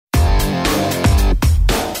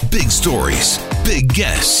stories, big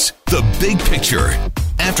guests, the big picture.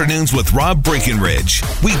 Afternoons with Rob Breckenridge.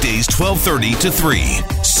 Weekdays 1230 to 3,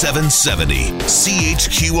 770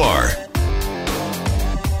 CHQR.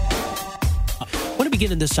 I want to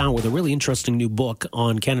begin in this hour with a really interesting new book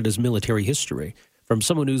on Canada's military history from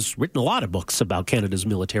someone who's written a lot of books about Canada's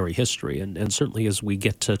military history, and certainly as we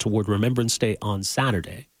get toward Remembrance Day on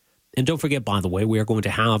Saturday. And don't forget, by the way, we are going to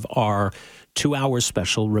have our 2-hour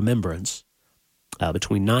special Remembrance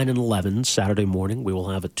between 9 and 11 Saturday morning. We will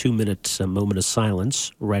have a 2-minute moment of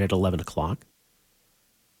silence right at 11 o'clock.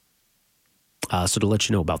 So to let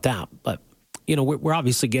you know about that. But, you know, we're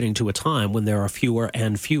obviously getting to a time when there are fewer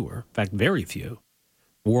and fewer, in fact, very few,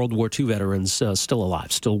 World War II veterans still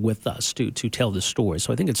alive, still with us to tell this story.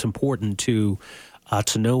 So I think it's important to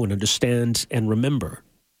know and understand and remember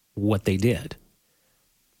what they did.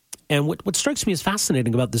 And what strikes me as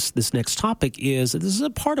fascinating about this next topic is that this is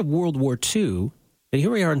a part of World War II, and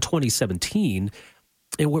here we are in 2017,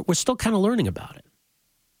 and we're still kind of learning about it.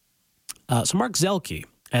 So Mark Zelke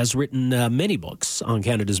has written many books on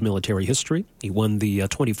Canada's military history. He won the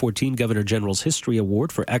 2014 Governor General's History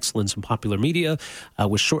Award for Excellence in Popular Media,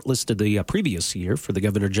 was shortlisted the previous year for the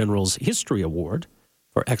Governor General's History Award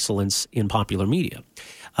for Excellence in Popular Media.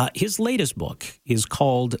 His latest book is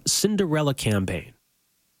called Cinderella Campaign,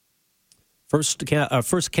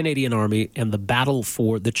 First Canadian Army and the Battle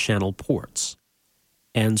for the Channel Ports.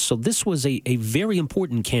 And so this was a very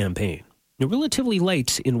important campaign, relatively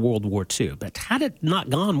late in World War II. But had it not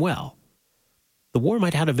gone well, the war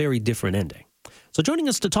might have had a very different ending. So joining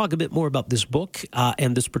us to talk a bit more about this book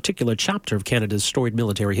and this particular chapter of Canada's storied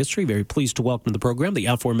military history, very pleased to welcome to the program the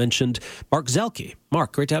aforementioned Mark Zelke.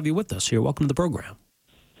 Mark, great to have you with us here. Welcome to the program.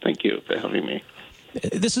 Thank you for having me.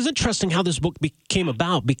 This is interesting how this book came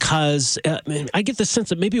about because I get the sense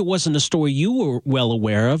that maybe it wasn't a story you were well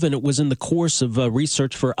aware of, and it was in the course of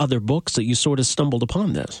research for other books that you sort of stumbled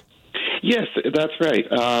upon this. Yes, that's right.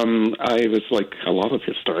 I was like a lot of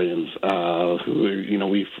historians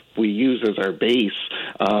who, we use as our base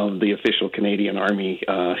the official Canadian Army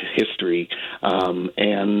history,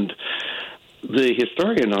 and the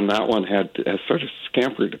historian on that one has sort of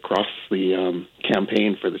scampered across the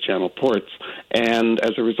campaign for the Channel Ports, and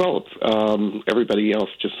as a result, everybody else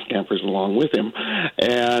just scampers along with him.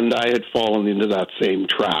 And I had fallen into that same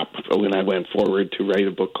trap when I went forward to write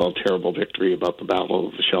a book called Terrible Victory about the Battle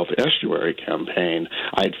of the Scheldt Estuary campaign.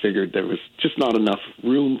 I had figured there was just not enough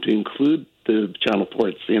room to include the Channel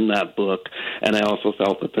Ports in that book, and I also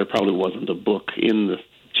felt that there probably wasn't a book in the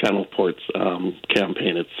Channel Ports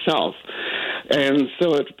campaign itself. And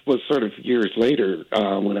so it was sort of years later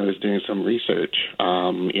when I was doing some research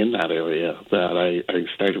in that area that I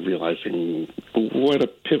started realizing what a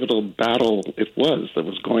pivotal battle it was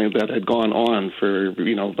that had gone on for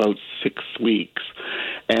about 6 weeks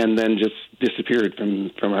and then just disappeared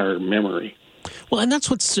from our memory. Well, and that's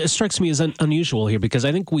what strikes me as unusual here, because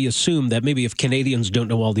I think we assume that maybe if Canadians don't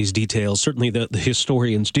know all these details, certainly the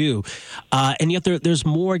historians do, and yet there's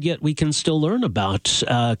more yet we can still learn about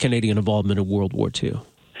Canadian involvement in World War II.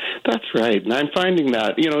 That's right, and I'm finding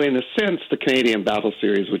that, in a sense, the Canadian Battle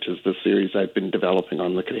Series, which is the series I've been developing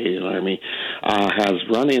on the Canadian Army, I've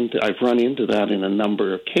run into that in a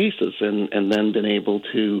number of cases, and then been able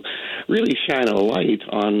to really shine a light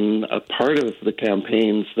on a part of the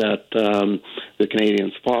campaigns that the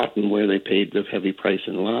Canadians fought and where they paid the heavy price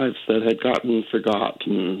in lives that had gotten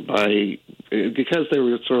forgotten because they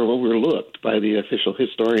were sort of overlooked by the official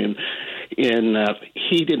historian, in that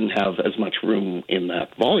he didn't have as much room in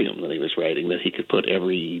that volume that he was writing that he could put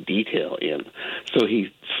every detail in. So he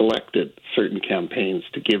selected certain campaigns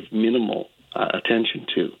to give minimal attention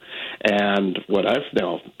to. And what I've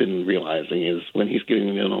now been realizing is when he's giving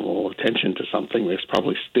minimal attention to something, there's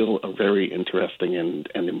probably still a very interesting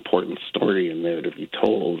and important story in there to be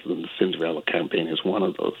told, and the Cinderella campaign is one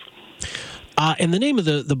of those. And the name of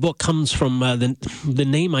the book comes from the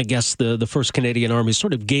name, I guess, the First Canadian Army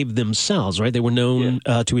sort of gave themselves, right? They were known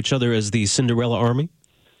to each other as the Cinderella Army?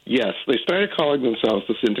 Yes, they started calling themselves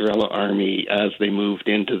the Cinderella Army as they moved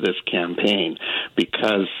into this campaign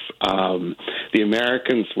because the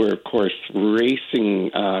Americans were, of course, racing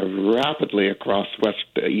rapidly across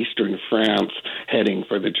eastern France, heading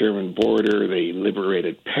for the German border. They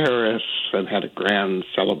liberated Paris and had a grand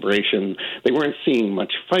celebration. They weren't seeing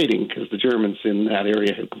much fighting because the Germans in that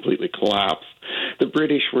area had completely collapsed. The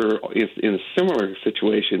British were in a similar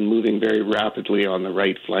situation, moving very rapidly on the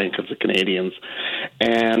right flank of the Canadians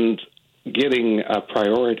and getting a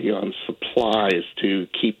priority on supplies to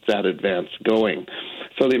keep that advance going.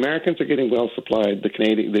 So the Americans are getting well supplied,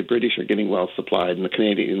 the British are getting well supplied, and the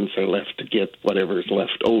Canadians are left to get whatever's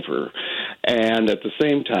left over. And at the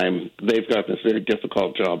same time, they've got this very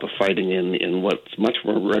difficult job of fighting in what's much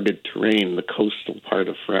more rugged terrain. The coastal part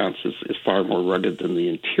of France is far more rugged than the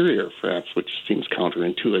interior of France, which seems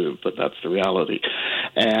counterintuitive, but that's the reality.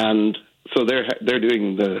 And so they're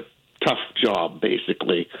doing the tough job,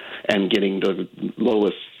 basically, and getting the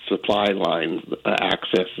lowest supply lines,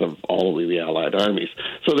 access of all of the Allied armies.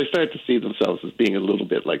 So they start to see themselves as being a little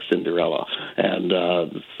bit like Cinderella, and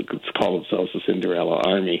call themselves the Cinderella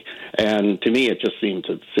Army. And to me, it just seemed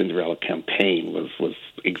that the Cinderella campaign was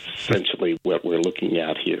essentially what we're looking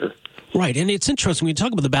at here. Right, and it's interesting when you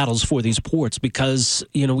talk about the battles for these ports because,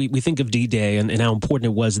 we think of D-Day and how important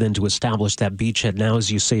it was then to establish that beachhead. Now,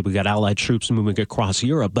 as you say, we got Allied troops moving across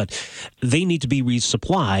Europe, but they need to be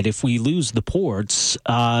resupplied. If we lose the ports,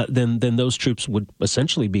 then those troops would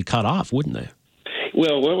essentially be cut off, wouldn't they?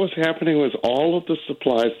 Well, what was happening was all of the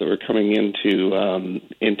supplies that were coming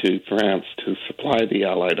into France to supply the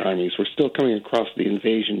Allied armies were still coming across the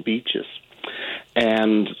invasion beaches.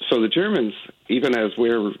 And so the Germans, even as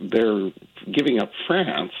they're giving up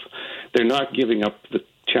France, they're not giving up the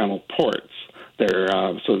Channel ports. They're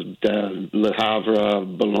Le Havre,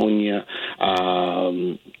 Boulogne,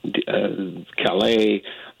 Calais,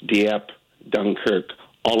 Dieppe, Dunkirk,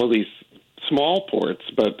 all of these small ports,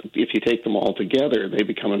 but if you take them all together, they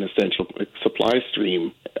become an essential supply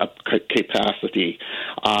stream of capacity.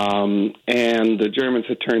 And the Germans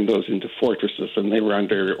had turned those into fortresses, and they were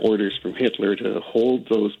under orders from Hitler to hold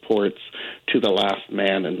those ports to the last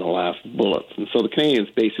man and the last bullet. And so the Canadians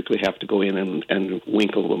basically have to go in and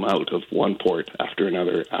winkle them out of one port after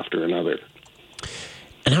another after another.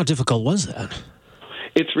 And how difficult was that?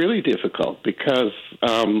 It's really difficult because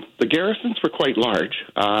the garrisons were quite large.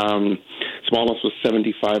 Smallest was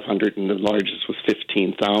 7,500 and the largest was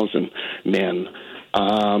 15,000 men.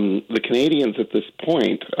 The Canadians at this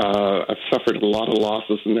point have suffered a lot of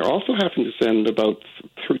losses, and they're also having to send about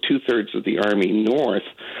two-thirds of the army north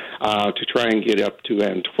to try and get up to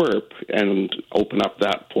Antwerp and open up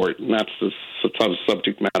that port. And that's the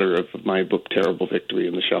subject matter of my book, Terrible Victory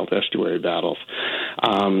in the Scheldt Estuary Battles.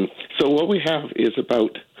 So what we have is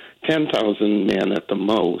about 10,000 men at the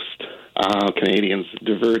most, Canadians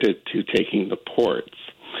diverted to taking the ports.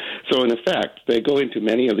 So, in effect, they go into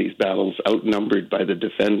many of these battles outnumbered by the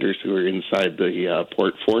defenders who are inside the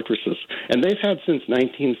port fortresses. And they've had since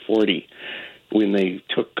 1940, when they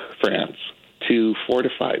took France, to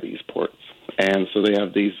fortify these ports. And so they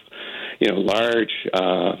have these, large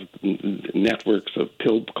networks of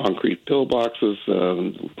concrete pillboxes,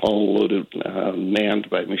 all loaded, manned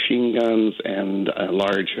by machine guns and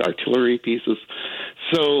large artillery pieces.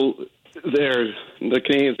 So the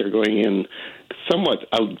Canadians are going in somewhat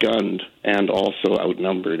outgunned and also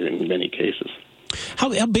outnumbered in many cases. How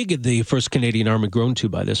big had the 1st Canadian Army grown to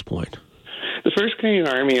by this point? The 1st Canadian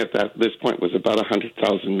Army at this point was about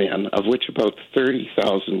 100,000 men, of which about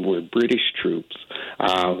 30,000 were British troops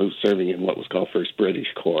who were serving in what was called 1st British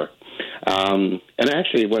Corps. And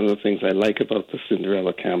actually, one of the things I like about the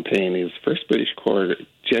Cinderella campaign is 1st British Corps,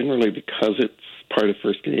 generally because it's part of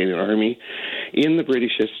 1st Canadian Army, in the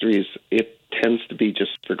British histories, it tends to be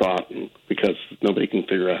just forgotten because nobody can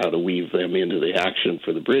figure out how to weave them into the action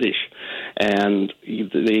for the British. And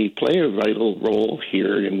they play a vital role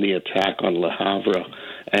here in the attack on Le Havre.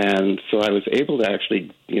 And so I was able to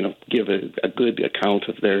actually, give a good account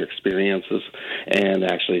of their experiences and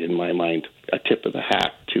actually, in my mind, a tip of the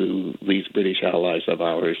hat to these British allies of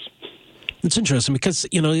ours. It's interesting because,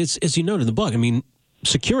 as you noted in the book,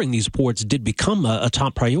 securing these ports did become a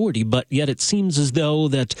top priority, but yet it seems as though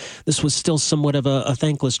that this was still somewhat of a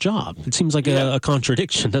thankless job. It seems like a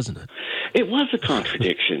contradiction, doesn't it? It was a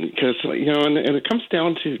contradiction because, and it comes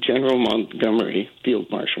down to General Montgomery, Field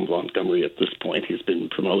Marshal Montgomery at this point. He's been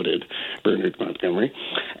promoted, Bernard Montgomery,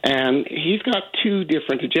 and he's got two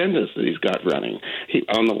different agendas that he's got running.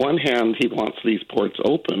 On the one hand, he wants these ports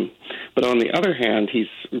open, but on the other hand, he's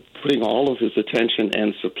putting all of his attention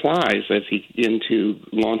and supplies into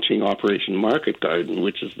launching Operation Market Garden,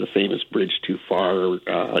 which is the famous Bridge Too Far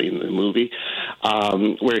in the movie,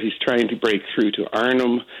 where he's trying to break through to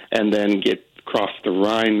Arnhem and then get across the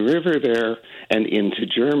Rhine River there and into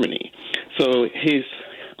Germany. So he's,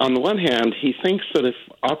 on the one hand, he thinks that if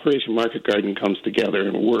Operation Market Garden comes together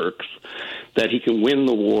and works, that he can win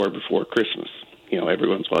the war before Christmas.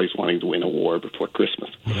 Everyone's always wanting to win a war before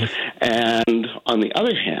Christmas. And on the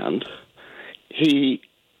other hand,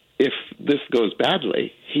 if this goes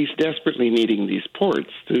badly, he's desperately needing these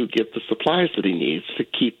ports to get the supplies that he needs to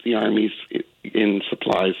keep the armies in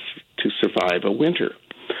supplies to survive a winter.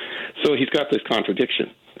 So he's got this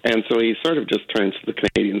contradiction. And so he sort of just turns to the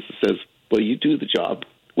Canadians and says, well, you do the job.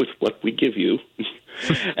 with what we give you.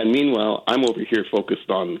 And meanwhile, I'm over here focused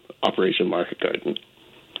on Operation Market Garden.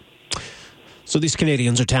 So these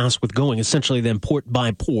Canadians are tasked with going essentially then port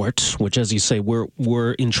by port, which, as you say,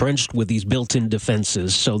 we're entrenched with these built-in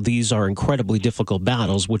defenses. So these are incredibly difficult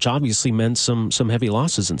battles, which obviously meant some heavy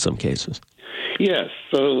losses in some cases. Yes.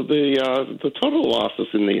 So the total losses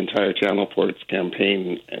in the entire Channel Ports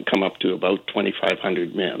campaign come up to about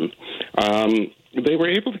 2,500 men. They were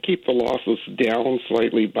able to keep the losses down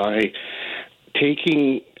slightly by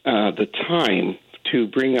taking the time to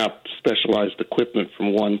bring up specialized equipment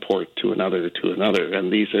from one port to another.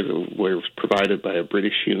 And these were provided by a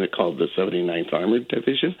British unit called the 79th Armored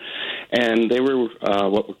Division. And they were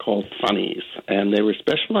what were called funnies. And they were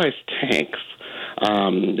specialized tanks.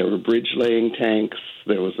 There were bridge-laying tanks.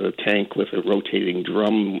 There was a tank with a rotating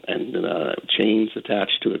drum and chains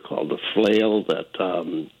attached to it called a flail that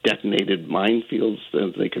detonated minefields.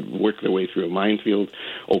 They could work their way through a minefield,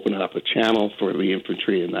 open up a channel for the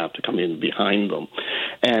infantry and that to come in behind them.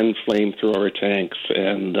 And flamethrower tanks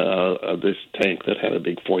and this tank that had a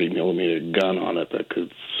big 40-millimeter gun on it that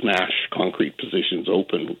could smash concrete positions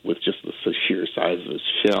open with just the sheer size of its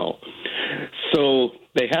shell. So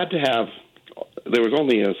they had to have... There was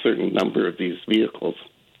only a certain number of these vehicles,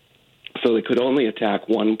 so they could only attack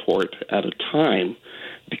one port at a time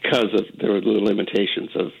because of the limitations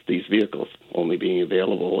of these vehicles only being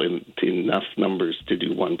available in enough numbers to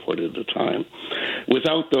do one port at a time.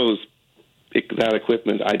 Without that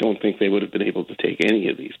equipment, I don't think they would have been able to take any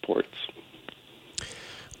of these ports.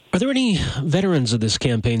 Are there any veterans of this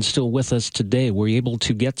campaign still with us today? Were you able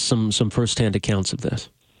to get some firsthand accounts of this?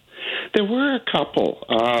 There were a couple,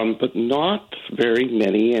 but not very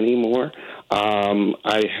many anymore.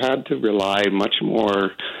 I had to rely much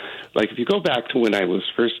more, like if you go back to when I was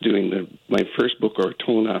first doing my first book,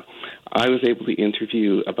 Ortona, I was able to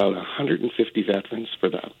interview about 150 veterans for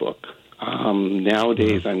that book.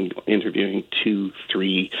 Nowadays, I'm interviewing 2,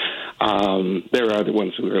 3. There are the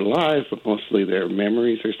ones who are alive, but mostly their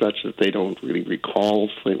memories are such that they don't really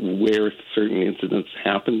recall where certain incidents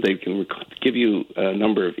happened. They can give you a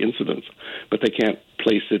number of incidents, but they can't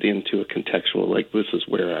place it into a contextual, like, this is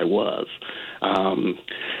where I was.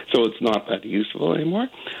 So it's not that useful anymore.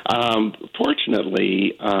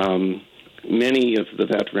 Fortunately, many of the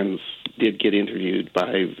veterans did get interviewed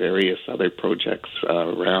by various other projects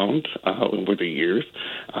around over the years.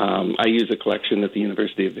 I use a collection at the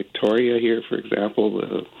University of Victoria here, for example,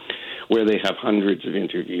 where they have hundreds of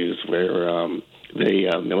interviews where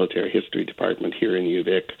the military history department here in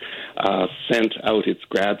UVic sent out its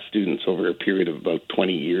grad students over a period of about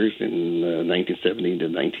 20 years in 1970 to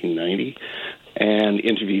 1990 and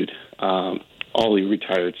interviewed all the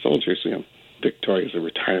retired soldiers. Victoria is a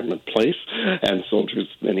retirement place, and soldiers,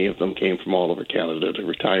 many of them came from all over Canada to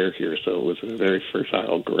retire here, so it was a very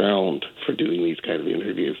fertile ground for doing these kind of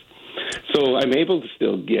interviews. So I'm able to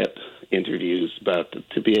still get interviews, but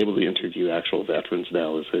to be able to interview actual veterans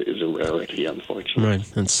now is a rarity, unfortunately. Right,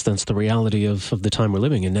 that's the reality of the time we're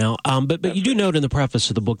living in now. But you do note in the preface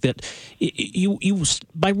of the book that you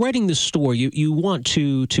by writing this story, you want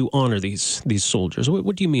to honor these soldiers.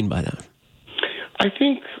 What do you mean by that? I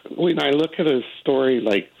think when I look at a story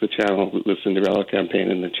like the Cinderella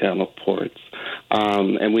campaign and the Channel Ports,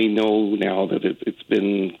 and we know now that it's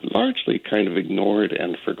been largely kind of ignored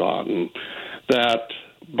and forgotten, that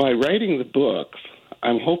by writing the books,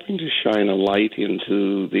 I'm hoping to shine a light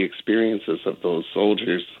into the experiences of those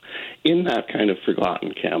soldiers in that kind of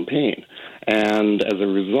forgotten campaign. And as a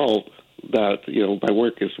result, that, my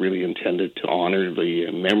work is really intended to honor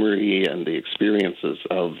the memory and the experiences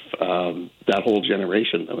of that whole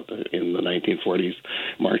generation that in the 1940s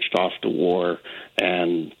marched off to war,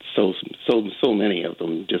 and so many of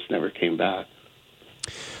them just never came back.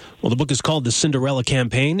 Well, the book is called The Cinderella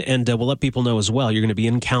Campaign, and we'll let people know as well. You're going to be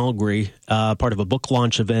in Calgary, part of a book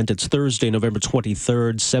launch event. It's Thursday, November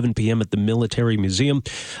 23rd, 7 p.m. at the Military Museum.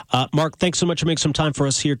 Mark, thanks so much for making some time for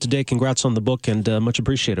us here today. Congrats on the book, and much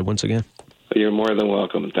appreciated once again. You're more than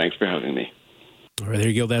welcome, and thanks for having me. All right, there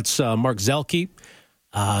you go. That's Mark Zelke,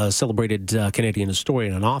 celebrated Canadian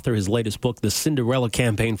historian and author. His latest book, The Cinderella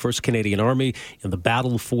Campaign, First Canadian Army in the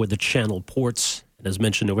Battle for the Channel Ports. And as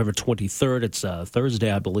mentioned, November 23rd, it's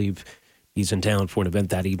Thursday, I believe. He's in town for an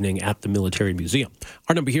event that evening at the Military Museum.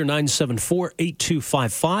 Our number here,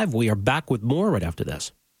 974-8255. We are back with more right after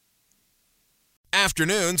this.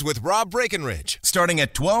 Afternoons with Rob Breckenridge, starting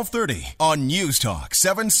at 12:30 on News Talk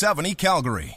 770 Calgary.